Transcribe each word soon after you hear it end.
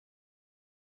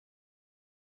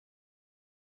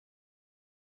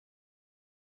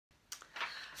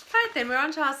Right then, we're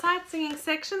on to our sight singing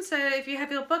section. So if you have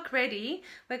your book ready,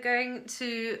 we're going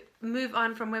to move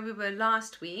on from where we were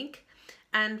last week.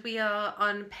 And we are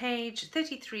on page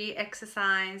 33,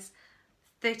 exercise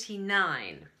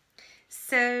 39.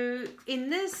 So in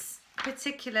this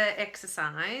particular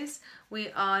exercise, we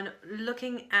are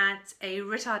looking at a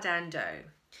ritardando.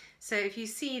 So if you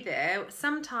see there,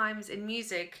 sometimes in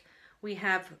music, we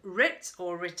have rit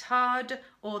or retard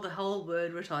or the whole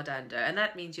word retardando, and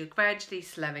that means you're gradually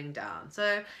slowing down.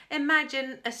 So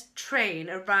imagine a train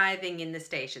arriving in the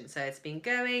station. So it's been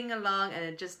going along and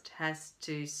it just has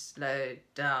to slow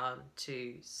down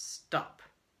to stop.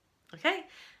 Okay,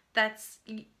 that's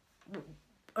a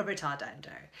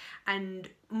retardando. And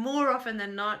more often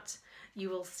than not,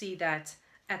 you will see that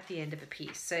at the end of a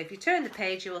piece. So if you turn the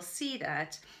page, you will see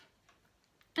that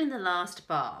in the last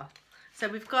bar. So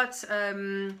we've got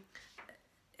a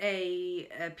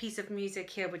piece of music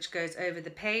here which goes over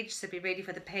the page, so be ready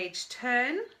for the page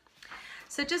turn.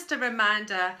 So just a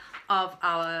reminder of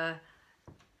our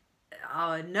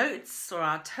notes or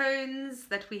our tones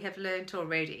that we have learnt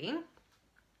already.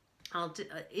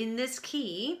 In this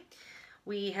key,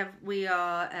 we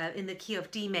are in the key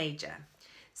of D major.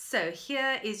 So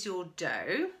here is your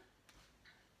do.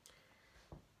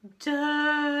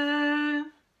 Do.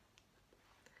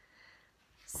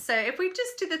 So if we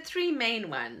just do the three main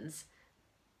ones,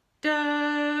 do,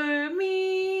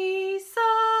 mi, so,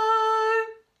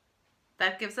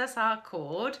 that gives us our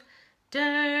chord,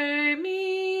 do,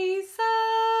 mi, so,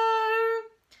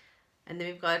 and then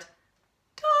we've got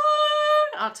do,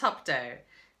 our top do,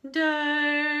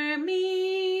 do,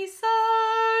 mi, so,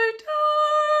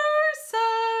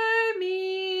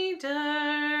 mi,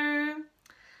 do.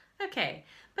 Okay,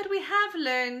 but we have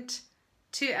learnt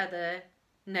two other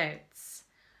notes.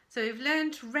 So we've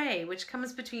learnt re, which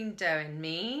comes between do and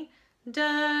mi.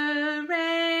 Do,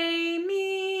 re,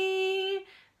 mi,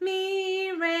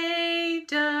 re,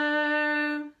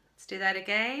 do. Let's do that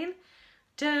again.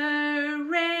 Do,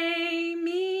 re,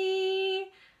 mi,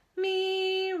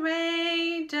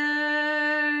 re,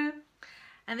 do.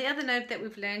 And the other note that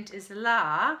we've learnt is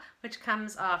la, which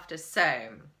comes after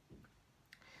so.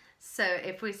 So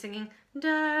if we're singing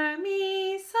do,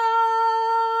 mi, so,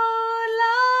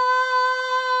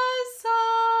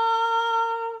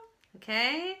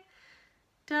 okay,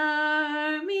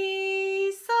 do,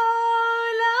 mi, so,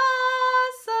 la,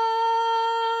 so,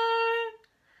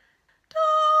 do,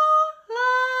 la,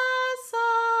 so.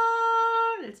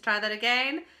 Let's try that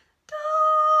again. Do,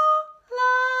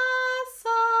 la,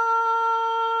 so,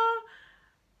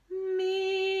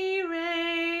 mi,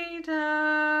 re,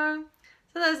 do.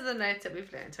 So those are the notes that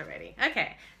we've learned already.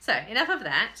 Okay, so enough of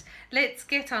that. Let's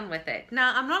get on with it.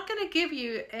 Now, I'm not going to give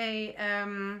you a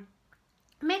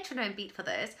metronome beat for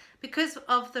this because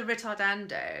of the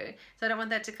ritardando, so I don't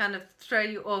want that to kind of throw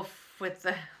you off with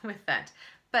that.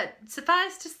 But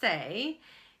suffice to say,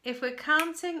 if we're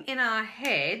counting in our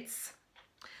heads,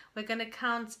 we're going to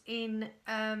count in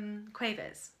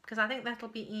quavers, because I think that'll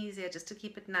be easier just to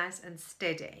keep it nice and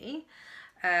steady.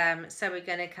 So we're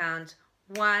going to count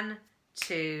 1,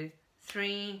 2,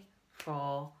 3,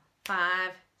 4,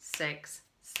 5, 6,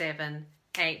 7,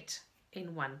 8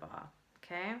 in one bar.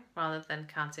 Okay, rather than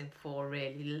counting 4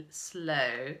 really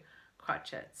slow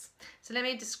crotchets. So let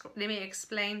me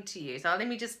explain to you. So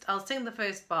I'll sing the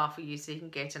first bar for you so you can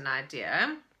get an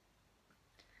idea.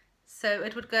 So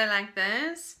it would go like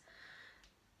this.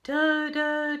 Do,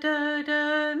 do, do,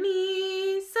 do,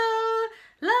 mi, so,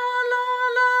 la, la,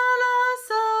 la, la,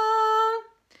 so,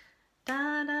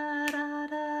 da, da, da,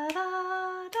 da,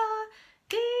 da, da,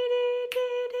 dee, dee,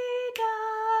 dee, dee,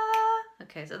 da.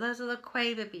 Okay, so those are the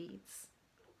quaver beats.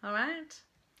 All right,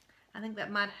 I think that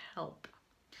might help.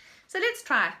 So let's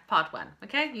try part 1.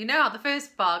 Okay, you know how the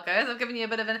first bar goes. I've given you a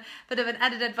bit of an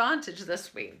added advantage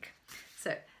this week.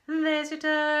 So there's your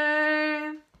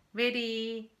do.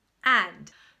 Ready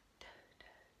and.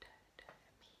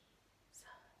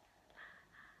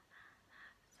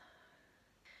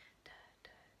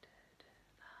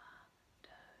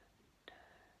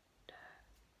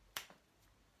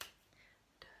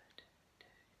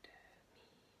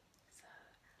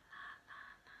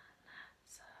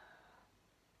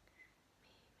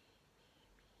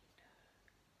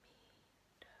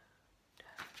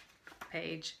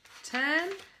 Page turn.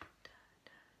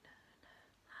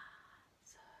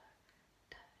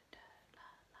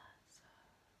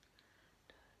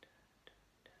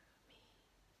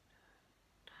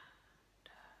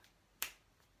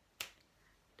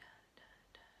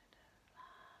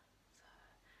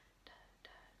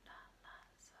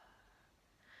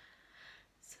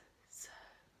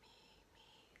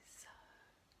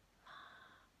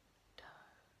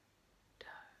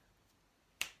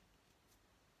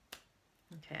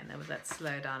 Okay, and there was that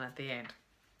slow down at the end.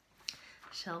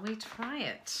 Shall we try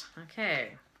it?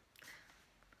 Okay.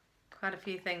 Quite a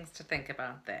few things to think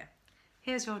about there.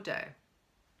 Here's your do.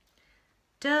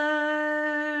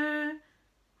 Do,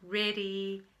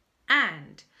 ready,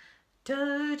 and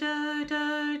do, do,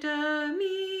 do, do,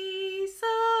 mi, so,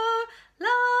 la,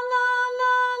 la,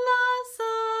 la, la,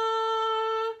 so,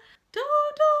 do,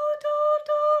 do, do,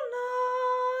 do, la,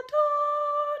 do,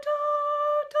 do,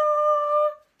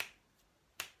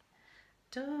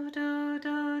 do, do,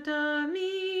 do, do,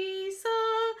 mi, so,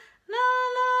 la,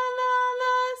 la, la,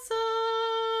 la, so,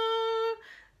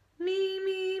 mi,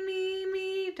 mi, mi,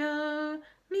 mi, do,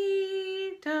 mi,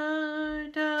 do,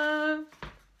 do.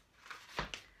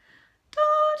 Do,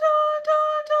 do, do,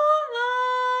 do, la,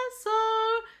 so,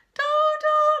 do,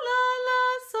 do, la, la,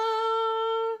 so,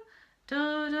 do,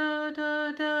 do, do,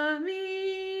 do, mi,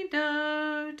 do,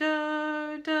 do,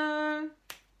 do.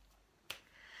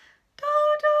 Do,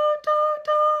 do, do,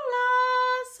 do, la,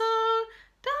 so,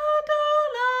 do, do,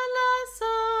 la, la,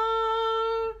 so,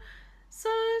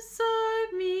 so, so,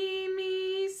 mi, mi,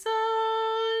 so,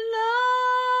 la,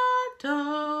 do,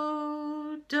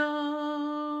 do.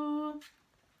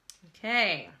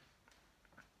 Okay.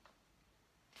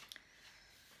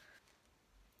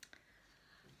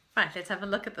 Right, let's have a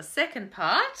look at the second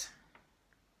part.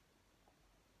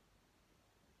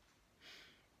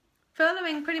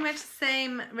 Following pretty much the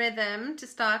same rhythm to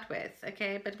start with,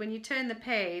 okay? But when you turn the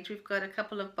page, we've got a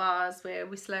couple of bars where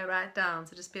we slow right down,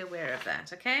 so just be aware of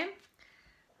that, okay?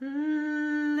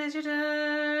 There's your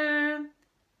do.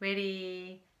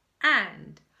 Ready,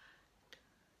 and.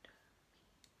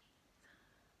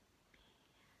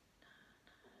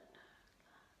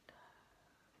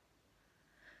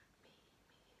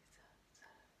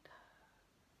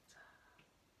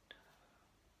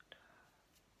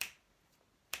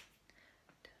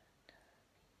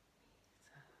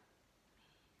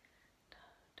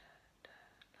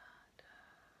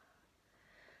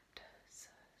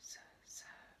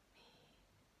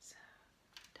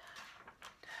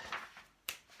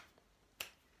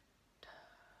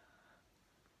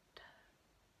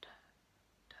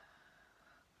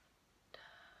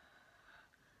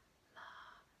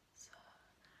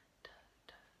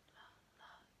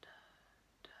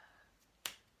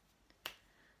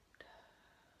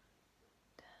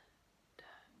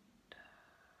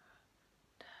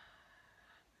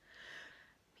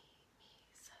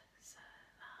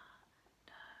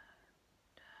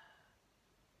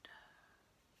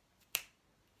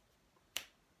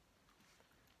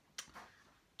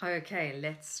 Okay,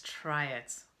 let's try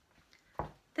it.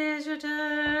 There's your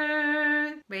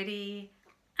do. Ready,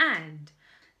 and.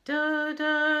 Do,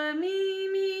 do, mi,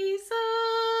 mi, so,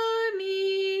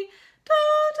 mi. Do,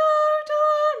 do, do,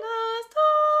 la, so.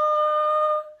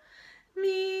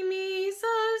 Mi, mi,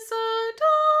 so, so,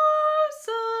 do,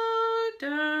 so,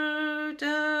 do,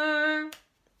 do.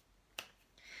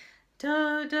 Do,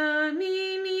 do,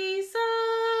 mi, mi, so,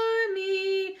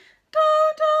 mi. Do,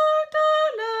 do, do,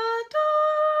 la, do.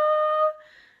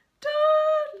 Do,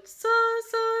 so,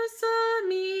 so, so,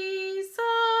 mi, so,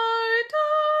 do,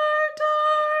 do.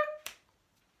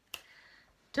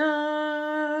 Do,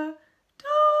 do,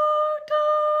 do,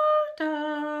 do,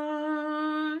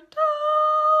 do,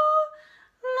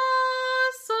 la,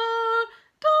 so,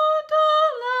 do, do,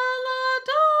 la, la,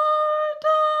 do,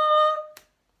 do.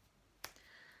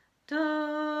 Do,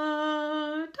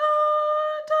 do,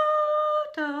 do,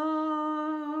 do,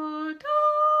 do,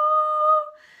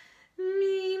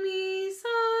 mi, mi,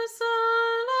 so, so,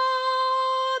 la,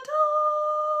 do,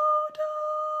 do,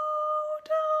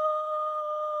 do.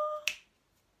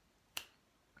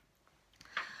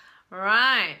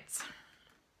 Right.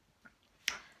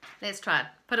 Let's try it.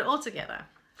 Put it all together.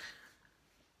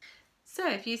 So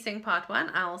if you sing part 1,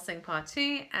 I will sing part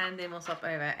 2, and then we'll swap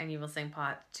over and you will sing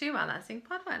part 2 while I sing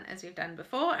part 1, as we've done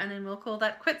before, and then we'll call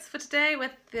that quits for today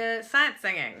with the sight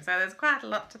singing. So there's quite a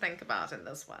lot to think about in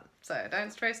this one. So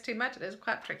don't stress too much, it is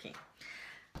quite tricky.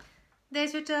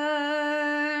 There's your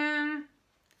do.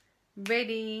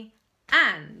 Ready,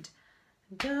 and.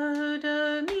 Do,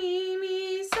 do, mi,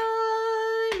 mi, so,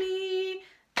 mi.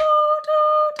 Do, do,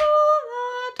 do,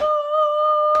 la, do.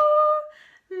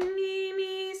 Mi,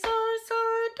 mi, so, so,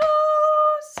 do,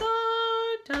 so,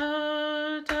 do,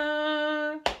 do.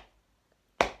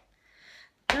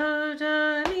 Do, do,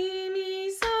 mi, mi,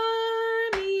 so,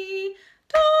 mi.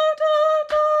 Do, do,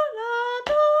 do, la,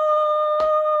 do.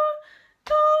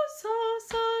 Do, so,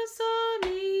 so, so,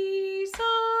 mi,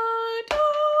 so, do,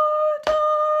 do.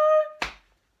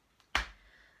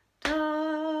 Do,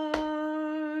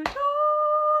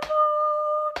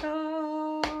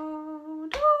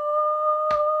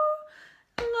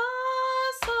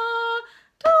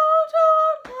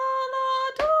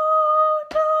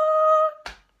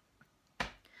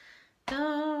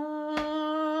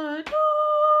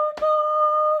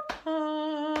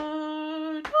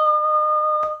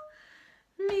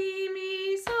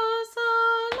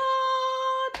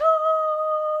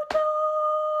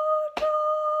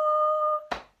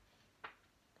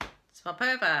 swap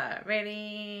over.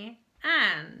 Ready?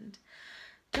 And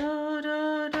do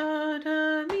do do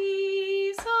do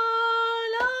mi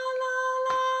sol la la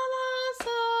la la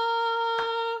so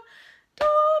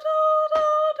do do do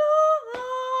do la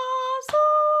so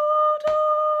do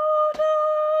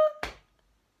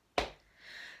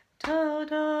do do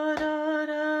do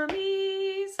do mi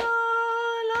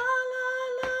sol la la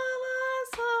la la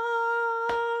so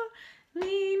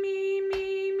mi mi mi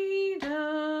mi do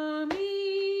do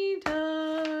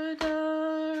do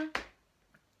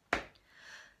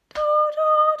do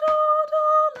do do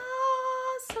la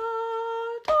so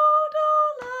do do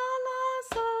la la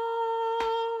so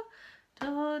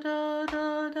do do do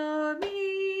do mi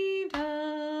do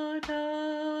do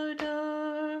do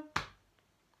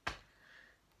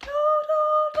do do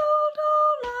do do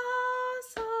la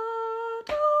so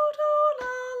do do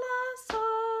la la so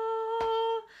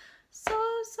so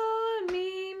so mi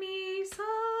mi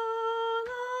so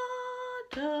la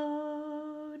do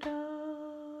do.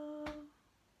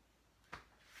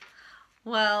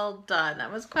 Well done.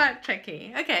 That was quite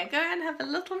tricky. Okay, go and have a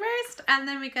little rest, and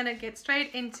then we're going to get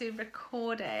straight into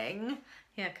recording.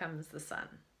 Here comes the sun.